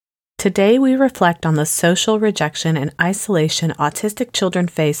Today we reflect on the social rejection and isolation autistic children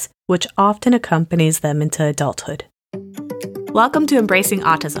face, which often accompanies them into adulthood. Welcome to Embracing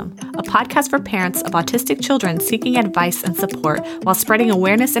Autism, a podcast for parents of autistic children seeking advice and support while spreading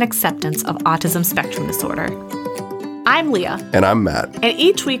awareness and acceptance of autism spectrum disorder. I'm Leah. And I'm Matt. And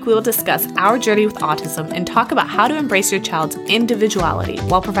each week we will discuss our journey with autism and talk about how to embrace your child's individuality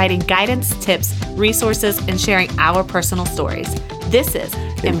while providing guidance, tips, resources, and sharing our personal stories. This is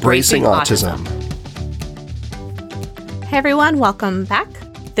Embracing Autism. Hey everyone, welcome back.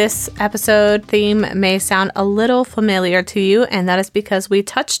 This episode theme may sound a little familiar to you, and that is because we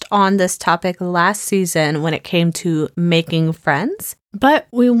touched on this topic last season when it came to making friends. But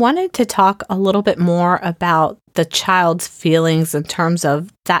we wanted to talk a little bit more about the child's feelings in terms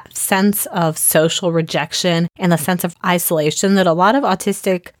of that sense of social rejection and the sense of isolation that a lot of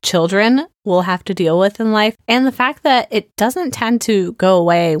autistic children will have to deal with in life, and the fact that it doesn't tend to go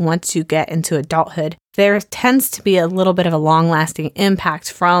away once you get into adulthood. There tends to be a little bit of a long-lasting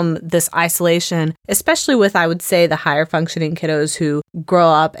impact from this isolation, especially with, I would say, the higher functioning kiddos who grow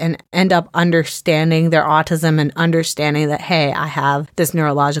up and end up understanding their autism and understanding that, hey, I have this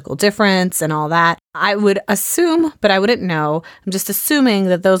neurological difference and all that. I would assume, but I wouldn't know. I'm just assuming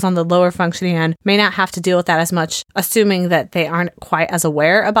that those on the lower functioning end may not have to deal with that as much, assuming that they aren't quite as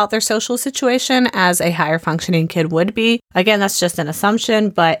aware about their social situation as a higher functioning kid would be. Again, that's just an assumption,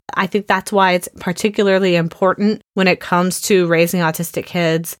 but I think that's why it's particularly important when it comes to raising autistic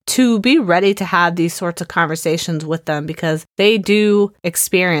kids to be ready to have these sorts of conversations with them, because they do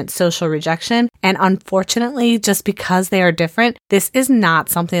experience social rejection. And unfortunately, just because they are different, this is not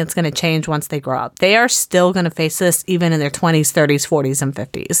something that's going to change once they grow up. They are still going to face this even in their 20s, 30s, 40s, and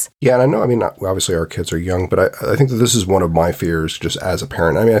 50s. Yeah, and I know, obviously our kids are young, but I think that this is one of my fears just as a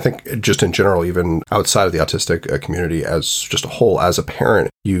parent. I think just in general, even outside of the autistic community as just a whole, as a parent,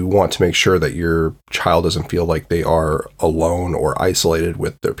 you want to make sure that your child doesn't feel like they are alone or isolated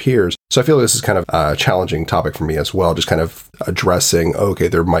with their peers. So I feel this is kind of a challenging topic for me as well, just kind of addressing, okay,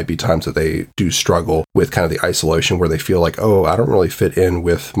 there might be times that they do struggle with kind of the isolation where they feel like, oh, I don't really fit in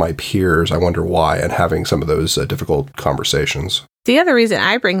with my peers. I wonder why, and having some of those difficult conversations. The other reason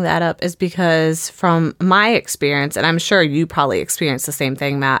I bring that up is because from my experience, and I'm sure you probably experienced the same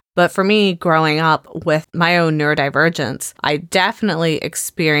thing, Matt, but for me, growing up with my own neurodivergence, I definitely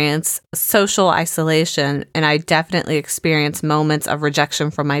experience social isolation, and I definitely experience moments of rejection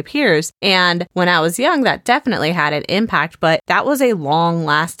from my peers. And when I was young, that definitely had an impact, but that was a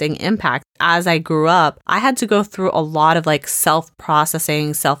long-lasting impact. As I grew up, I had to go through a lot of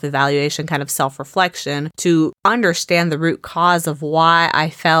self-processing, self-evaluation, kind of self-reflection to understand the root cause of why I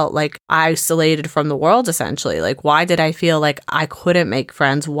felt isolated from the world, essentially. Why did I feel like I couldn't make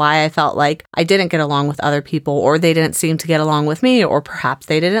friends? Why I felt like I didn't get along with other people, or they didn't seem to get along with me, or perhaps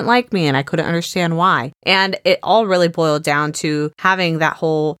they didn't like me and I couldn't understand why. And it all really boiled down to having that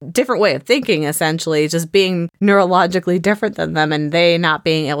whole different way of thinking, essentially, just being neurologically different than them and they not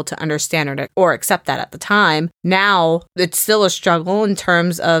being able to understand or accept that at the time. Now, it's still a struggle in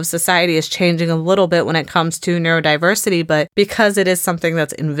terms of society is changing a little bit when it comes to neurodiversity, but because it is something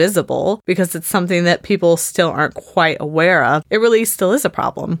that's invisible, because it's something that people still aren't quite aware of, it really still is a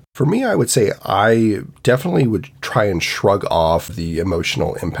problem. For me, I would say I definitely would try and shrug off the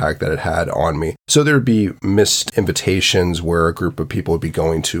emotional impact that it had on me. So there would be missed invitations where a group of people would be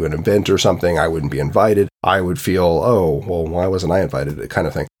going to an event or something. I wouldn't be invited. I would feel, oh, well, why wasn't I invited? Kind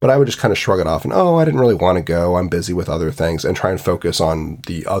of thing. But I would just kind of shrug it off and, oh, I didn't really want to go. I'm busy with other things, and try and focus on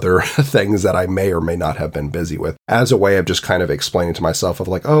the other things that I may or may not have been busy with, as a way of just kind of explaining to myself of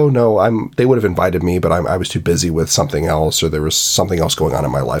oh, no, they would have invited me, but I was too busy with something else, or there was something else going on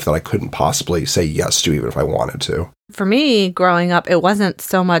in my life that I couldn't possibly say yes to even if I wanted to. For me, growing up, it wasn't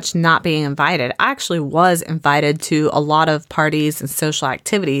so much not being invited. I actually was invited to a lot of parties and social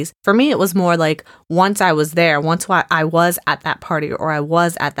activities. For me, it was more once I was there, once I was at that party or I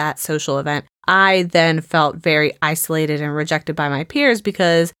was at that social event, I then felt very isolated and rejected by my peers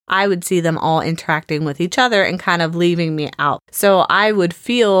because I would see them all interacting with each other and kind of leaving me out. So I would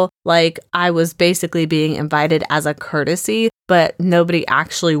feel like I was basically being invited as a courtesy, but nobody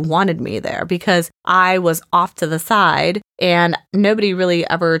actually wanted me there because I was off to the side and nobody really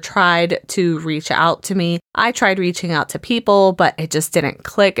ever tried to reach out to me. I tried reaching out to people, but it just didn't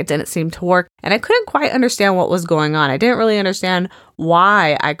click. It didn't seem to work. And I couldn't quite understand what was going on. I didn't really understand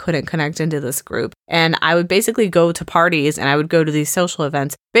why I couldn't connect into this group. And I would basically go to parties and I would go to these social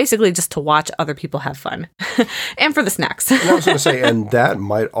events, basically just to watch other people have fun and for the snacks. And I was going to say, and that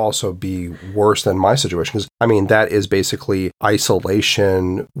might also be worse than my situation because, that is basically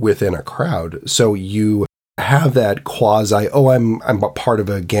isolation within a crowd. So you have that quasi, oh, I'm a part of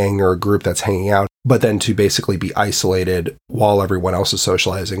a gang or a group that's hanging out, but then to basically be isolated while everyone else is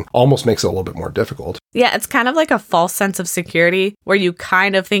socializing almost makes it a little bit more difficult. Yeah, it's kind of like a false sense of security where you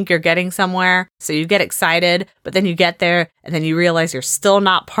kind of think you're getting somewhere. So you get excited, but then you get there and then you realize you're still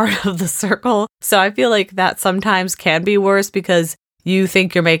not part of the circle. So I feel like that sometimes can be worse because you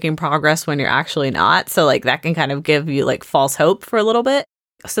think you're making progress when you're actually not. So like that can kind of give you like false hope for a little bit.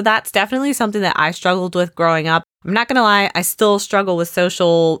 So that's definitely something that I struggled with growing up. I'm not going to lie, I still struggle with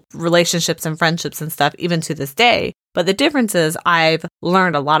social relationships and friendships and stuff even to this day. But the difference is I've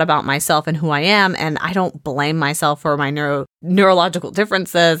learned a lot about myself and who I am, and I don't blame myself for my neurological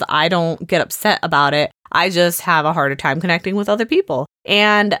differences. I don't get upset about it. I just have a harder time connecting with other people.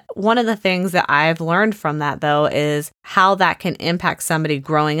 And one of the things that I've learned from that, though, is how that can impact somebody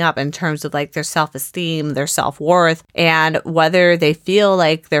growing up in terms of like their self-esteem, their self-worth, and whether they feel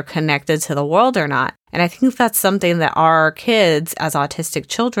like they're connected to the world or not. And I think that's something that our kids as autistic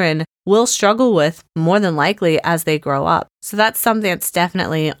children will struggle with more than likely as they grow up. So that's something that's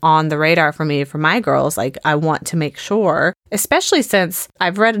definitely on the radar for me, for my girls. Like I want to make sure, especially since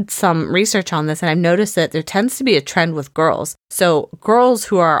I've read some research on this and I've noticed that there tends to be a trend with girls. So girls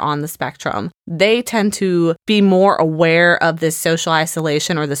who are on the spectrum, they tend to be more aware of this social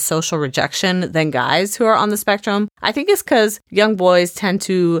isolation or the social rejection than guys who are on the spectrum. I think it's because young boys tend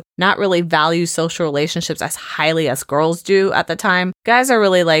to not really value social relationships as highly as girls do at the time. Guys are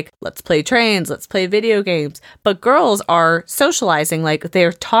really like, let's play trains, let's play video games. But girls are socializing, like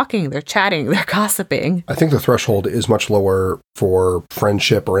they're talking, they're chatting, they're gossiping. I think the threshold is much lower for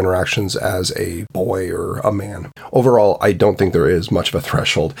friendship or interactions as a boy or a man. Overall, I don't think there is much of a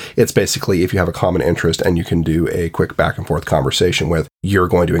threshold. It's basically if you have a common interest and you can do a quick back and forth conversation with, you're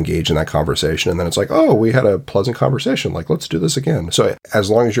going to engage in that conversation. And then it's like, oh, we had a pleasant conversation. Like, let's do this again. So as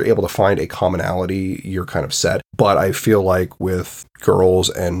long as you're able to find a commonality, you're kind of set. But I feel like with girls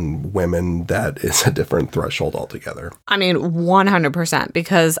and women, that is a different threshold altogether. I mean, 100%,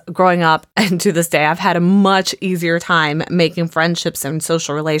 because growing up and to this day, I've had a much easier time making friendships and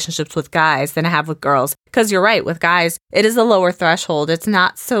social relationships with guys than I have with girls. Because you're right, with guys, it is a lower threshold. It's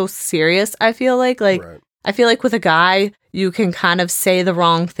not so serious, I feel like. Right. I feel like with a guy, you can kind of say the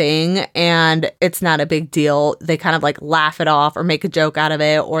wrong thing and it's not a big deal. They kind of like laugh it off or make a joke out of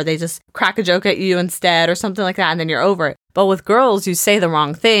it, or they just crack a joke at you instead or something like that, and then you're over it. But with girls, you say the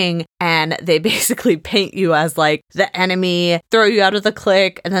wrong thing and they basically paint you as like the enemy, throw you out of the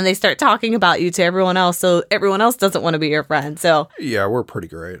clique, and then they start talking about you to everyone else. So everyone else doesn't want to be your friend. So yeah, we're pretty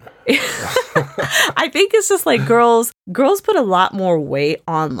great. I think it's just like girls put a lot more weight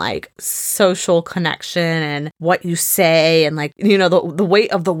on like social connection and what you say and like, you know, the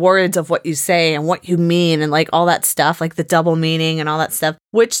weight of the words of what you say and what you mean and like all that stuff, like the double meaning and all that stuff,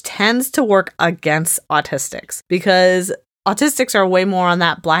 which tends to work against autistics because autistics are way more on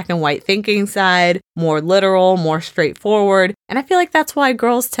that black and white thinking side, more literal, more straightforward. And I feel like that's why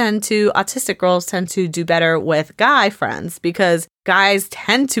autistic girls tend to do better with guy friends, because guys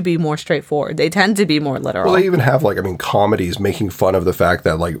tend to be more straightforward. They tend to be more literal. Well, they even have comedies making fun of the fact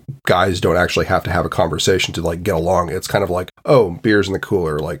that like guys don't actually have to have a conversation to like get along. It's kind of like, oh, beer's in the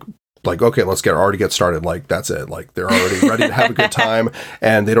cooler, like, okay, let's already get started. Like, that's it. Like, they're already ready to have a good time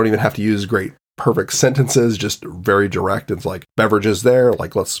and they don't even have to use great perfect sentences, just very direct. It's like, beverages there,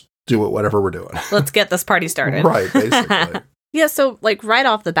 like, let's do it, whatever we're doing. Let's get this party started. Right, basically. Yeah, so like right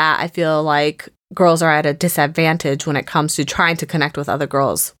off the bat, I feel like girls are at a disadvantage when it comes to trying to connect with other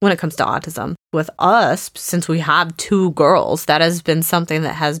girls when it comes to autism. With us, since we have 2 girls, that has been something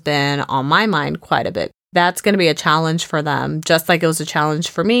that has been on my mind quite a bit. That's going to be a challenge for them, just like it was a challenge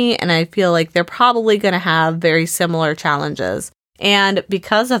for me. And I feel like they're probably going to have very similar challenges. And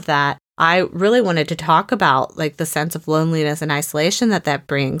because of that, I really wanted to talk about like the sense of loneliness and isolation that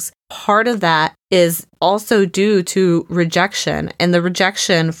brings. Part of that is also due to rejection and the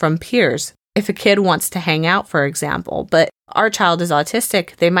rejection from peers. If a kid wants to hang out, for example, but our child is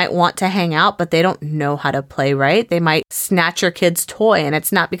autistic, they might want to hang out, but they don't know how to play right. They might snatch your kid's toy, and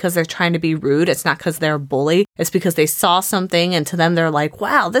it's not because they're trying to be rude. It's not because they're a bully. It's because they saw something, and to them, they're like,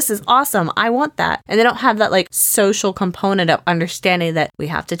 wow, this is awesome. I want that. And they don't have that like social component of understanding that we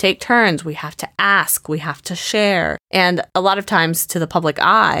have to take turns, we have to ask, we have to share. And a lot of times to the public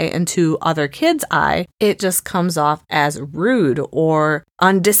eye and to other kids' eye, it just comes off as rude or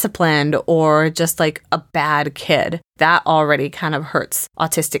undisciplined or just like a bad kid. That already kind of hurts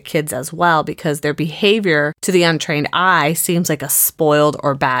autistic kids as well because their behavior to the untrained eye seems like a spoiled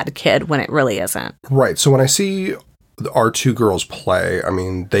or bad kid when it really isn't. Right. So when I see our two girls play. I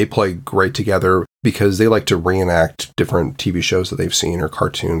mean, they play great together because they like to reenact different TV shows that they've seen or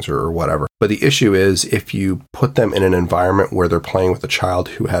cartoons or whatever. But the issue is if you put them in an environment where they're playing with a child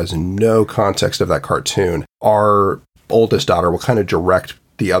who has no context of that cartoon, our oldest daughter will kind of direct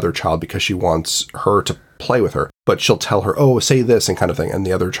the other child because she wants her to play with her, but she'll tell her, oh, say this and kind of thing. And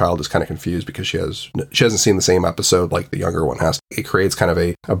the other child is kind of confused because she hasn't seen the same episode like the younger one has. It creates kind of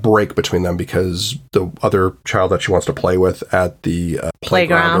a break between them because the other child that she wants to play with at the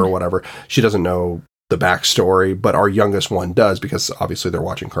playground or whatever, she doesn't know the backstory, but our youngest one does because obviously they're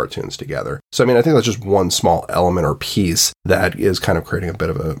watching cartoons together. So, I mean, I think that's just one small element or piece that is kind of creating a bit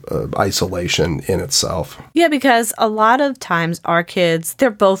of a isolation in itself. Yeah, because a lot of times our kids, they're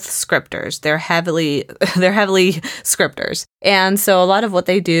both scripters. They're heavily scripters. And so a lot of what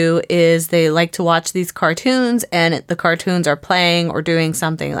they do is they like to watch these cartoons and the cartoons are playing or doing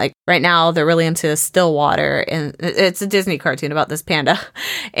something. Like right now, they're really into Stillwater and it's a Disney cartoon about this panda.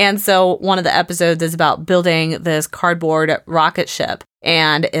 And so one of the episodes is about building this cardboard rocket ship.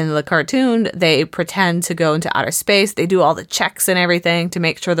 And in the cartoon, they pretend to go into outer space. They do all the checks and everything to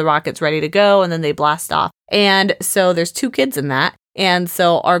make sure the rocket's ready to go, and then they blast off. And so there's 2 kids in that. And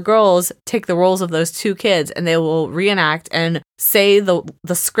so our girls take the roles of those 2 kids and they will reenact and say the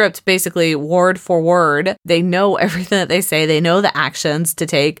script basically word for word. They know everything that they say. They know the actions to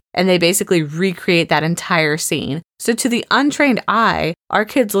take and they basically recreate that entire scene. So to the untrained eye, our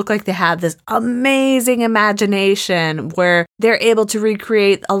kids look like they have this amazing imagination where they're able to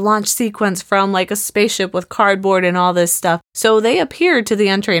recreate a launch sequence from like a spaceship with cardboard and all this stuff. So they appear to the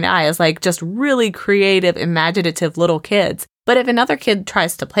untrained eye as like just really creative, imaginative little kids. But if another kid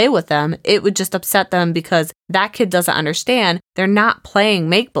tries to play with them, it would just upset them because that kid doesn't understand. They're not playing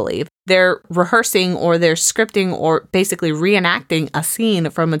make-believe. They're rehearsing or they're scripting or basically reenacting a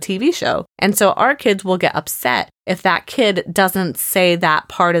scene from a TV show. And so our kids will get upset if that kid doesn't say that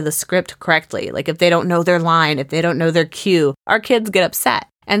part of the script correctly. Like if they don't know their line, if they don't know their cue, our kids get upset.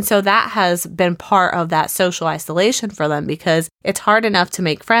 And so that has been part of that social isolation for them because it's hard enough to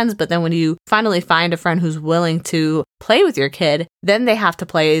make friends. But then when you finally find a friend who's willing to play with your kid, then they have to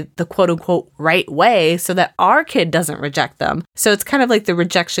play the quote unquote right way so that our kid doesn't reject them. So it's kind of like the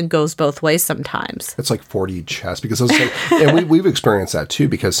rejection goes both ways sometimes. It's like 4D chess because I was saying, and we've experienced that too,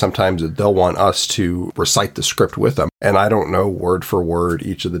 because sometimes they'll want us to recite the script with them. And I don't know word for word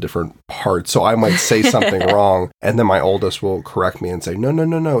each of the different parts. So I might say something wrong. And then my oldest will correct me and say,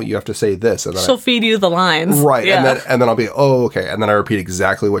 no, you have to say this. And then she'll feed you the lines. Right. Yeah. And then I'll be, oh, okay. And then I repeat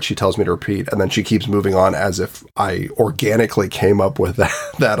exactly what she tells me to repeat. And then she keeps moving on as if I organically came up with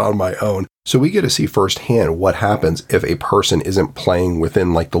that on my own. So we get to see firsthand what happens if a person isn't playing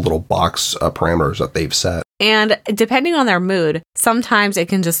within like the little box parameters that they've set. And depending on their mood, sometimes it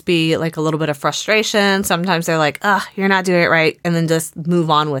can just be like a little bit of frustration. Sometimes they're like, you're not doing it right, and then just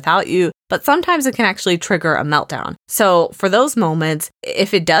move on without you. But sometimes it can actually trigger a meltdown. So for those moments,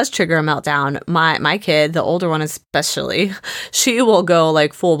 if it does trigger a meltdown, my kid, the older one especially, she will go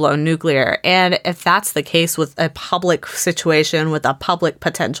like full-blown nuclear. And if that's the case with a public situation with a public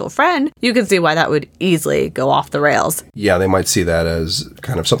potential friend, you can see why that would easily go off the rails. Yeah, they might see that as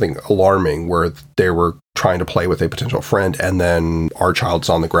kind of something alarming where they were trying to play with a potential friend and then our child's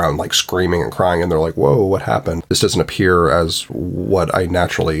on the ground like screaming and crying and they're like, whoa, what happened? This doesn't appear as what I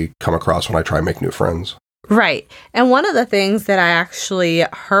naturally come across when I try and make new friends. Right. And one of the things that I actually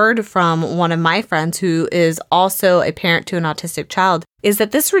heard from one of my friends who is also a parent to an autistic child is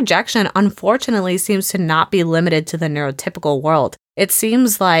that this rejection, unfortunately, seems to not be limited to the neurotypical world. It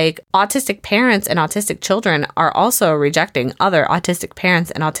seems like autistic parents and autistic children are also rejecting other autistic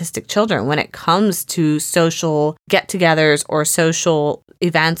parents and autistic children when it comes to social get-togethers or social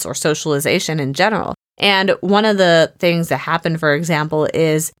events or socialization in general. And one of the things that happened, for example,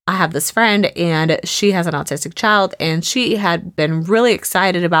 is I have this friend and she has an autistic child and she had been really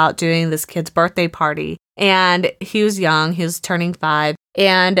excited about doing this kid's birthday party. And he was young, he was turning 5.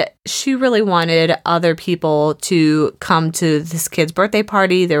 And she really wanted other people to come to this kid's birthday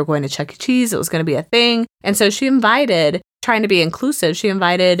party. They were going to Chuck E. Cheese. It was going to be a thing. And so she invited, trying to be inclusive, she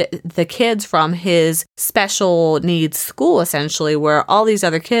invited the kids from his special needs school, essentially, where all these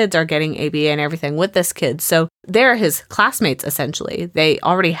other kids are getting ABA and everything with this kid. So they're his classmates, essentially. They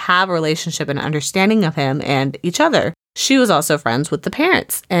already have a relationship and understanding of him and each other. She was also friends with the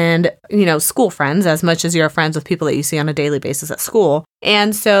parents and, school friends, as much as you're friends with people that you see on a daily basis at school.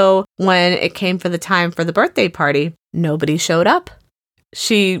 And so when it came for the time for the birthday party, nobody showed up.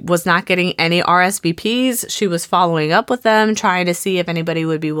 She was not getting any RSVPs. She was following up with them, trying to see if anybody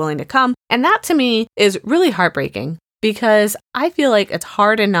would be willing to come. And that to me is really heartbreaking because I feel like it's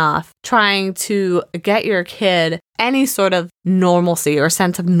hard enough trying to get your kid any sort of normalcy or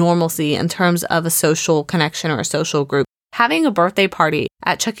sense of normalcy in terms of a social connection or a social group. Having a birthday party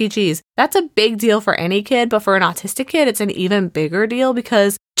at Chuck E. Cheese, that's a big deal for any kid, but for an autistic kid, it's an even bigger deal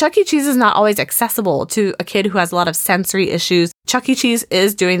because Chuck E. Cheese is not always accessible to a kid who has a lot of sensory issues. Chuck E. Cheese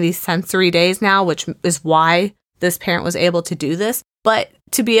is doing these sensory days now, which is why this parent was able to do this. But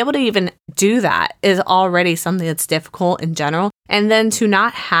to be able to even do that is already something that's difficult in general. And then to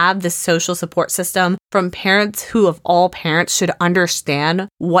not have this social support system from parents who, of all parents, should understand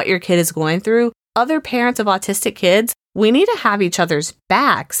what your kid is going through. Other parents of autistic kids, we need to have each other's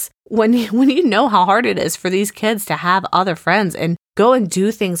backs. When you know how hard it is for these kids to have other friends and go and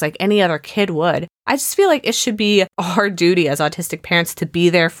do things like any other kid would. I just feel like it should be our duty as autistic parents to be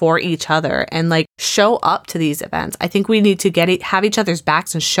there for each other and like show up to these events. I think we need to have each other's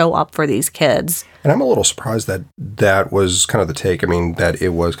backs and show up for these kids. And I'm a little surprised that that was kind of the take. I mean, that it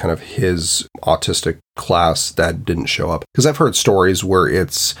was kind of his autistic class that didn't show up. Because I've heard stories where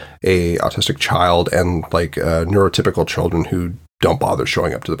it's a autistic child and like neurotypical children who don't bother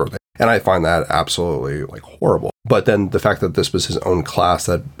showing up to the birthday. And I find that absolutely like horrible. But then the fact that this was his own class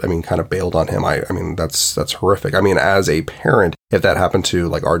that, I mean, kind of bailed on him, I mean, that's horrific. I mean, as a parent, if that happened to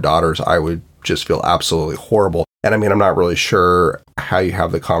like our daughters, I would just feel absolutely horrible. And I mean, I'm not really sure how you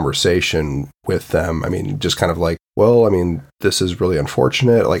have the conversation with them. I mean, just kind of like, well, I mean, this is really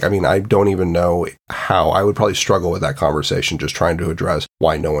unfortunate. Like, I mean, I don't even know how. I would probably struggle with that conversation, just trying to address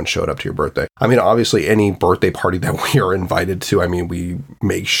why no one showed up to your birthday. I mean, obviously, any birthday party that we are invited to, I mean, we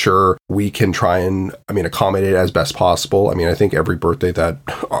make sure we can try and, I mean, accommodate it as best possible. I mean, I think every birthday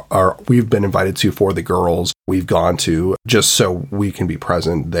that we've been invited to for the girls, we've gone to just so we can be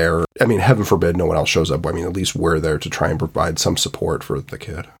present there. I mean, heaven forbid no one else shows up. I mean, at least we're there to try and provide some support for the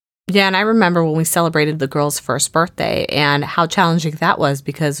kid. Yeah, and I remember when we celebrated the girl's first birthday and how challenging that was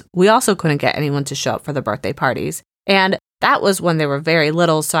because we also couldn't get anyone to show up for the birthday parties. And that was when they were very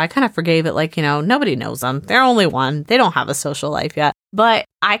little, so I kind of forgave it like, you know, nobody knows them. They're only one. They don't have a social life yet. But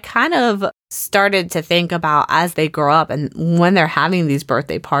I kind of started to think about as they grow up and when they're having these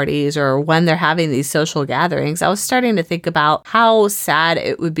birthday parties or when they're having these social gatherings, I was starting to think about how sad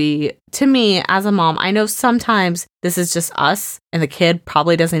it would be to me as a mom. I know sometimes this is just us and the kid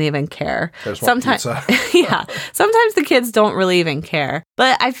probably doesn't even care. Sometimes, yeah, sometimes the kids don't really even care.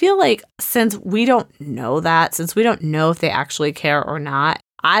 But I feel like since we don't know that, since we don't know if they actually care or not,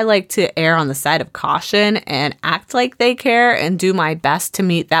 I like to err on the side of caution and act like they care and do my best to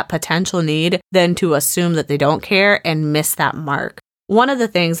meet that potential need than to assume that they don't care and miss that mark. One of the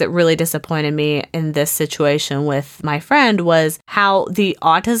things that really disappointed me in this situation with my friend was how the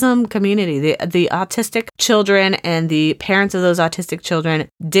autism community, the autistic children and the parents of those autistic children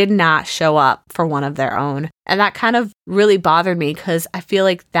did not show up for one of their own. And that kind of really bothered me because I feel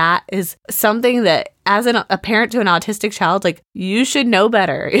like that is something that as a parent to an autistic child, like you should know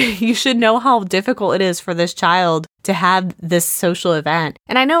better. You should know how difficult it is for this child to have this social event.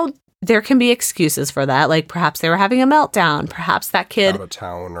 And I know there can be excuses for that. Like perhaps they were having a meltdown. Perhaps that kid out of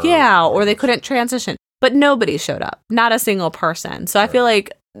town. Or they couldn't transition. But nobody showed up. Not a single person. So I feel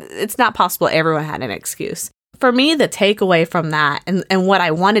like it's not possible everyone had an excuse. For me, the takeaway from that and what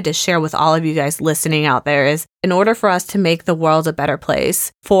I wanted to share with all of you guys listening out there is in order for us to make the world a better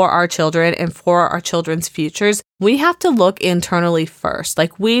place for our children and for our children's futures, we have to look internally first.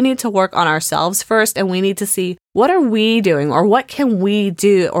 Like we need to work on ourselves first and we need to see what are we doing or what can we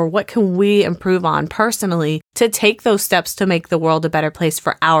do or what can we improve on personally to take those steps to make the world a better place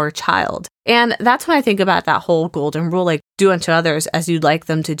for our child. And that's when I think about that whole golden rule, like do unto others as you'd like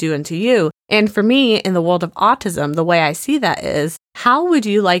them to do unto you. And for me, in the world of autism, the way I see that is, how would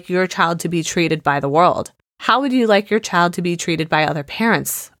you like your child to be treated by the world? How would you like your child to be treated by other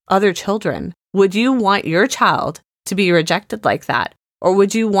parents, other children? Would you want your child to be rejected like that? Or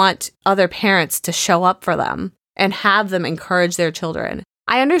would you want other parents to show up for them and have them encourage their children?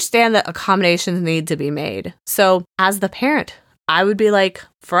 I understand that accommodations need to be made. So as the parent, I would be like,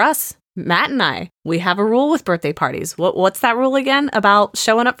 for us, Matt and I, we have a rule with birthday parties. What's that rule again about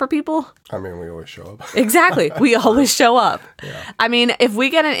showing up for people? I mean, we always show up. Exactly. We always show up. Yeah. I mean, if we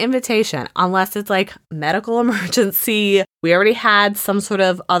get an invitation, unless it's like medical emergency, we already had some sort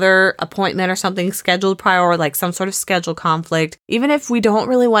of other appointment or something scheduled prior, or like some sort of schedule conflict, even if we don't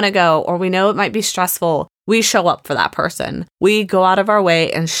really want to go or we know it might be stressful, we show up for that person. We go out of our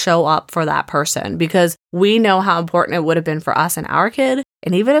way and show up for that person because we know how important it would have been for us and our kid.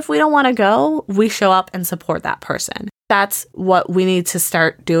 And even if we don't want to go, we show up and support that person. That's what we need to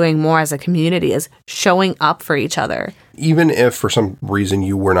start doing more as a community, is showing up for each other. Even if for some reason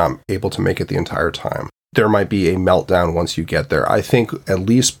you were not able to make it the entire time, there might be a meltdown once you get there. I think at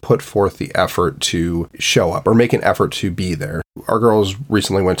least put forth the effort to show up or make an effort to be there. Our girls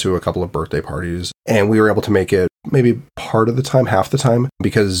recently went to a couple of birthday parties and we were able to make it maybe part of the time, half the time,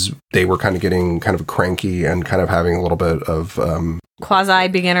 because they were kind of getting kind of cranky and kind of having a little bit of quasi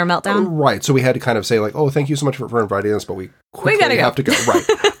beginner meltdown. Right. So we had to kind of say like, oh, thank you so much for inviting us, but we gotta have to go. Right.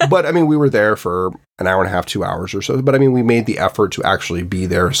 But I mean, we were there for an hour and a half, 2 hours or so. But I mean, we made the effort to actually be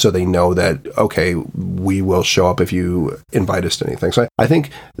there so they know that, okay, we will show up if you invite us to anything. So I think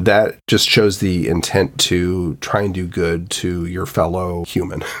that just shows the intent to try and do good to your fellow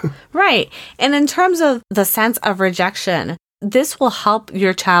human. Right. And in terms of the sense of rejection, this will help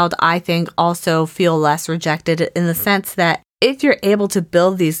your child, I think, also feel less rejected in the sense that if you're able to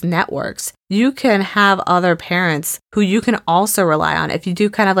build these networks, you can have other parents who you can also rely on. If you do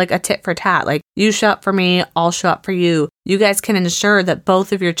kind of like a tit for tat, like you show up for me, I'll show up for you, you guys can ensure that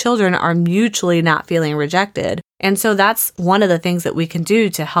both of your children are mutually not feeling rejected. And so that's one of the things that we can do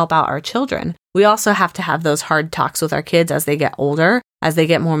to help out our children. We also have to have those hard talks with our kids as they get older, as they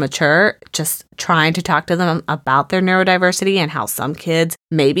get more mature, just trying to talk to them about their neurodiversity and how some kids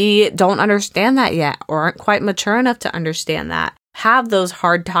maybe don't understand that yet or aren't quite mature enough to understand that. Have those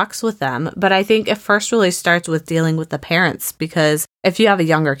hard talks with them. But I think it first really starts with dealing with the parents, because if you have a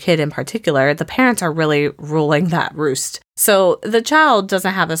younger kid in particular, the parents are really ruling that roost. So the child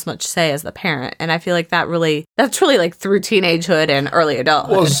doesn't have as much say as the parent. And I feel like that's really like through teenagehood and early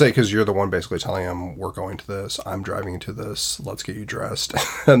adulthood. Well, I was say, because you're the one basically telling them, we're going to this, I'm driving you to this, let's get you dressed.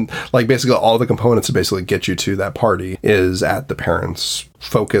 And like basically all the components to basically get you to that party is at the parents'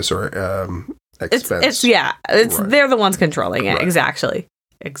 focus or expense. Right. They're the ones controlling it. Right. Exactly.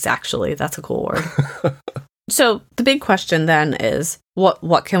 That's a cool word. So the big question then is,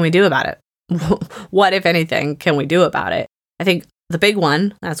 what can we do about it? What, if anything, can we do about it? I think the big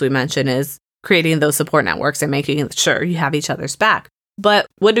one, as we mentioned, is creating those support networks and making sure you have each other's back. But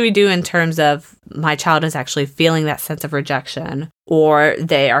what do we do in terms of my child is actually feeling that sense of rejection, or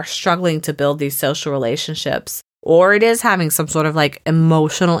they are struggling to build these social relationships, or it is having some sort of like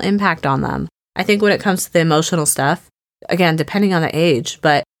emotional impact on them? I think when it comes to the emotional stuff, again, depending on the age,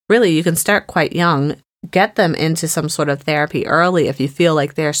 but really you can start quite young, get them into some sort of therapy early if you feel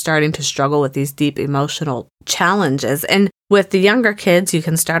like they're starting to struggle with these deep emotional challenges. And with the younger kids, you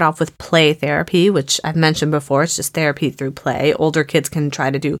can start off with play therapy, which I've mentioned before. It's just therapy through play. Older kids can try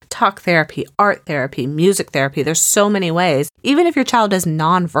to do talk therapy, art therapy, music therapy. There's so many ways. Even if your child is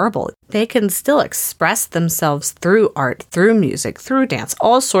nonverbal, they can still express themselves through art, through music, through dance,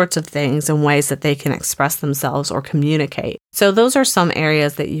 all sorts of things and ways that they can express themselves or communicate. So those are some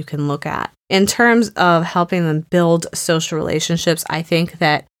areas that you can look at. In terms of helping them build social relationships, I think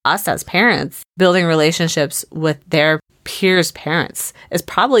that us as parents, building relationships with their peers' parents is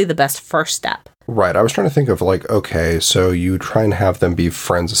probably the best first step. Right. I was trying to think of like, okay, so you try and have them be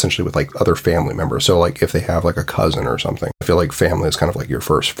friends essentially with like other family members. So like if they have like a cousin or something, I feel like family is kind of like your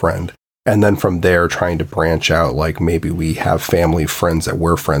first friend. And then from there, trying to branch out, like maybe we have family friends that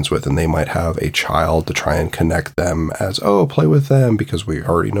we're friends with, and they might have a child to try and connect them as, oh, play with them because we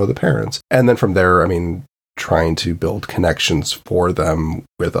already know the parents. And then from there, I mean, trying to build connections for them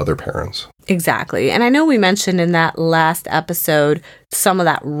with other parents. Exactly. And I know we mentioned in that last episode some of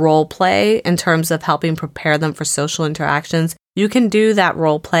that role play in terms of helping prepare them for social interactions. You can do that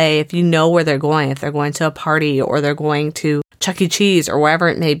role play if you know where they're going, if they're going to a party or they're going to Chuck E. Cheese or wherever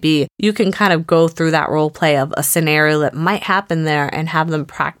it may be. You can kind of go through that role play of a scenario that might happen there and have them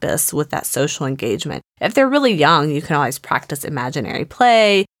practice with that social engagement. If they're really young, you can always practice imaginary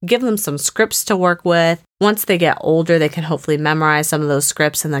play, give them some scripts to work with. Once they get older, they can hopefully memorize some of those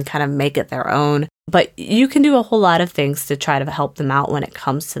scripts and then kind of make it their own. But you can do a whole lot of things to try to help them out when it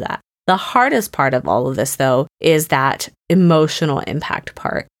comes to that. The hardest part of all of this, though, is that emotional impact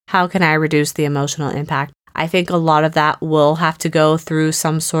part. How can I reduce the emotional impact? I think a lot of that will have to go through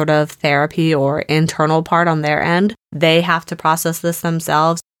some sort of therapy or internal part on their end. They have to process this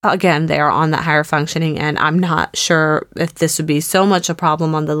themselves. Again, they are on that higher functioning end. I'm not sure if this would be so much a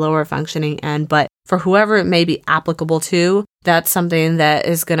problem on the lower functioning end, but for whoever it may be applicable to, that's something that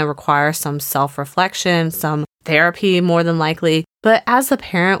is going to require some self-reflection, some therapy more than likely. But as the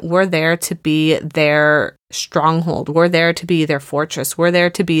parent, we're there to be their stronghold. We're there to be their fortress. We're there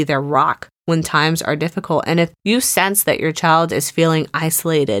to be their rock when times are difficult. And if you sense that your child is feeling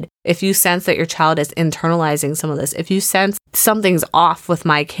isolated, if you sense that your child is internalizing some of this, if you sense something's off with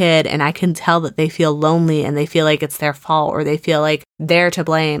my kid and I can tell that they feel lonely and they feel like it's their fault or they feel like they're to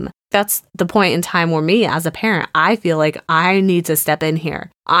blame, that's the point in time where me as a parent, I feel like I need to step in here.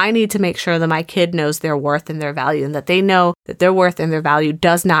 I need to make sure that my kid knows their worth and their value and that they know that their worth and their value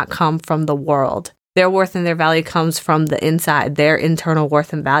does not come from the world. Their worth and their value comes from the inside, their internal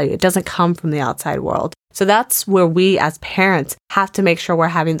worth and value. It doesn't come from the outside world. So that's where we as parents have to make sure we're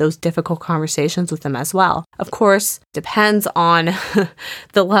having those difficult conversations with them as well. Of course, depends on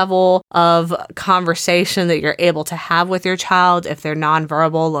the level of conversation that you're able to have with your child. If they're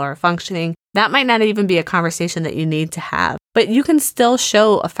nonverbal or functioning, that might not even be a conversation that you need to have. But you can still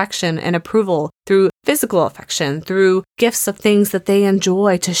show affection and approval through physical affection, through gifts of things that they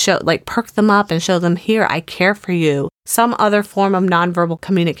enjoy to show, like perk them up and show them, here, I care for you. Some other form of nonverbal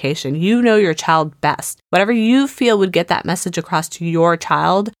communication. You know your child best. Whatever you feel would get that message across to your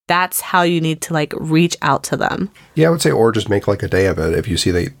child, that's how you need to reach out to them. Yeah, I would say, or just make a day of it. If you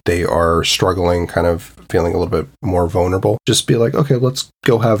see they are struggling, kind of feeling a little bit more vulnerable, just be like, okay, let's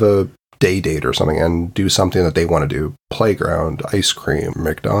go have a day date or something and do something that they want to do. Playground, ice cream,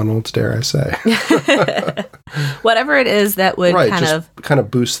 McDonald's, dare I say. Whatever it is that would kind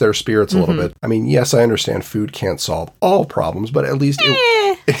of boost their spirits a little bit. I mean, yes, I understand food can't solve all problems, but at least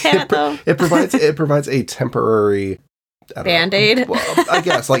it provides a temporary Band-Aid? Well, I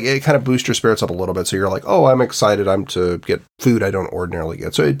guess it kind of boosts your spirits up a little bit. So you're like, oh, I'm excited. I'm to get food I don't ordinarily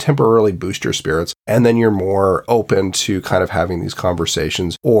get. So it temporarily boosts your spirits. And then you're more open to kind of having these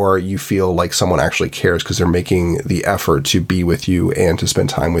conversations, or you feel like someone actually cares because they're making the effort to be with you and to spend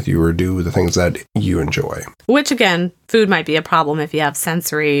time with you or do the things that you enjoy. Which again, food might be a problem if you have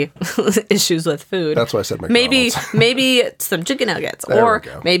sensory issues with food. That's why I said McDonald's. Maybe some chicken nuggets, or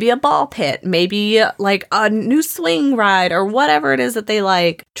maybe a ball pit, maybe a new swing ride, or whatever it is that they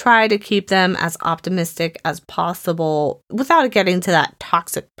like. Try to keep them as optimistic as possible without getting to that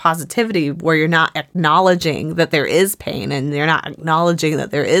toxic positivity where you're not acknowledging that there is pain and you're not acknowledging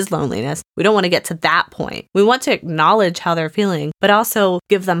that there is loneliness. We don't want to get to that point. We want to acknowledge how they're feeling, but also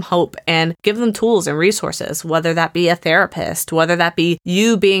give them hope and give them tools and resources, whether that be a therapist, whether that be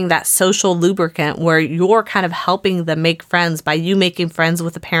you being that social lubricant where you're kind of helping them make friends by you making friends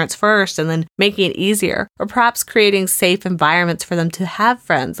with the parents first and then making it easier, or perhaps creating safe environments for them to have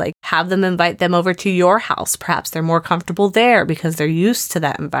friends, like have them invite them over to your house. Perhaps they're more comfortable there because they're used to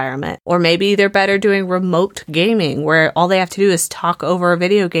that environment. Or maybe they're better doing remote gaming where all they have to do is talk over a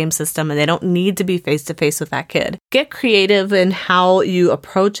video game system and they don't need to be face to face with that kid. Get creative in how you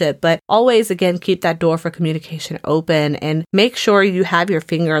approach it, but always, again, keep that door for communication open and make sure you have your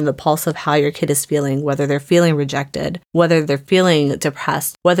finger on the pulse of how your kid is feeling, whether they're feeling rejected, whether they're feeling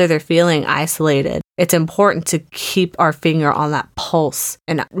depressed, whether they're feeling isolated. It's important to keep our finger on that pulse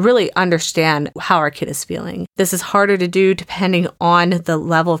and really understand how our kid is feeling. This is harder to do depending on the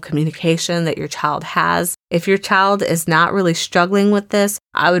level of communication that your child has. If your child is not really struggling with this,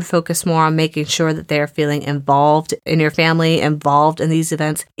 I would focus more on making sure that they're feeling involved in your family, involved in these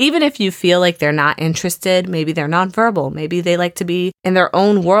events. Even if you feel like they're not interested, maybe they're nonverbal, maybe they like to be in their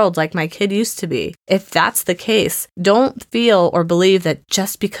own world like my kid used to be. If that's the case, don't feel or believe that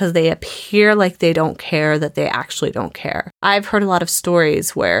just because they appear like they don't care, that they actually don't care. I've heard a lot of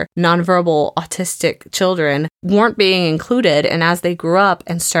stories where nonverbal autistic children weren't being included, and as they grew up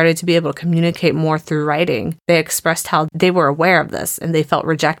and started to be able to communicate more through writing, they expressed how they were aware of this and they felt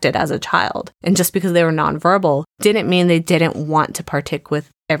rejected as a child. And just because they were nonverbal didn't mean they didn't want to partake with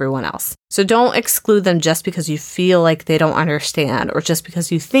everyone else. So don't exclude them just because you feel like they don't understand or just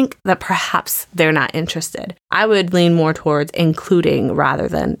because you think that perhaps they're not interested. I would lean more towards including rather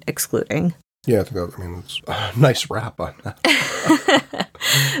than excluding. Yeah, that's a nice wrap on that.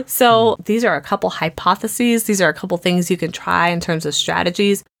 So these are a couple hypotheses. These are a couple things you can try in terms of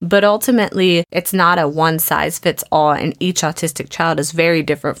strategies, but ultimately it's not a one size fits all, and each autistic child is very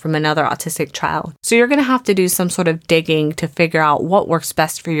different from another autistic child. So you're going to have to do some sort of digging to figure out what works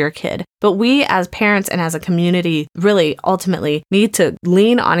best for your kid. But we as parents and as a community really ultimately need to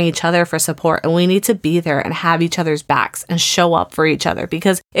lean on each other for support, and we need to be there and have each other's backs and show up for each other,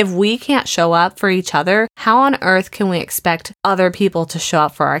 because if we can't show up for each other, how on earth can we expect other people to show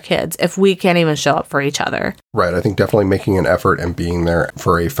up for our kids if we can't even show up for each other? Right. I think definitely making an effort and being there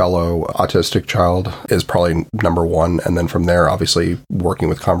for a fellow autistic child is probably number one. And then from there, obviously working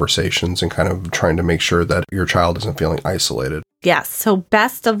with conversations and kind of trying to make sure that your child isn't feeling isolated. Yes. So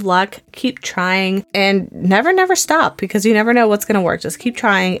best of luck. Keep trying and never stop, because you never know what's going to work. Just keep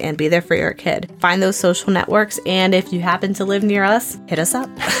trying and be there for your kid. Find those social networks. And if you happen to live near us, hit us up.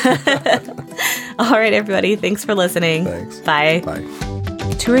 All right, everybody. Thanks for listening. Thanks. Bye. Bye.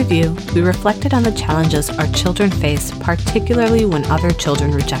 To review, we reflected on the challenges our children face, particularly when other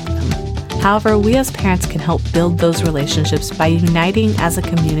children reject them. However, we as parents can help build those relationships by uniting as a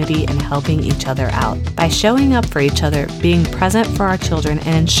community and helping each other out. By showing up for each other, being present for our children,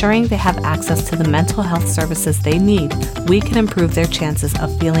 and ensuring they have access to the mental health services they need, we can improve their chances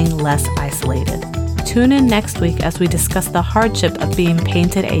of feeling less isolated. Tune in next week as we discuss the hardship of being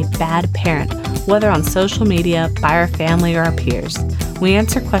painted a bad parent, whether on social media, by our family, or our peers. We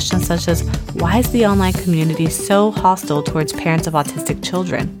answer questions such as, why is the online community so hostile towards parents of autistic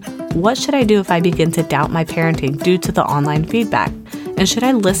children? What should I do if I begin to doubt my parenting due to the online feedback? And should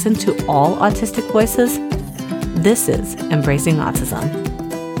I listen to all autistic voices? This is Embracing Autism.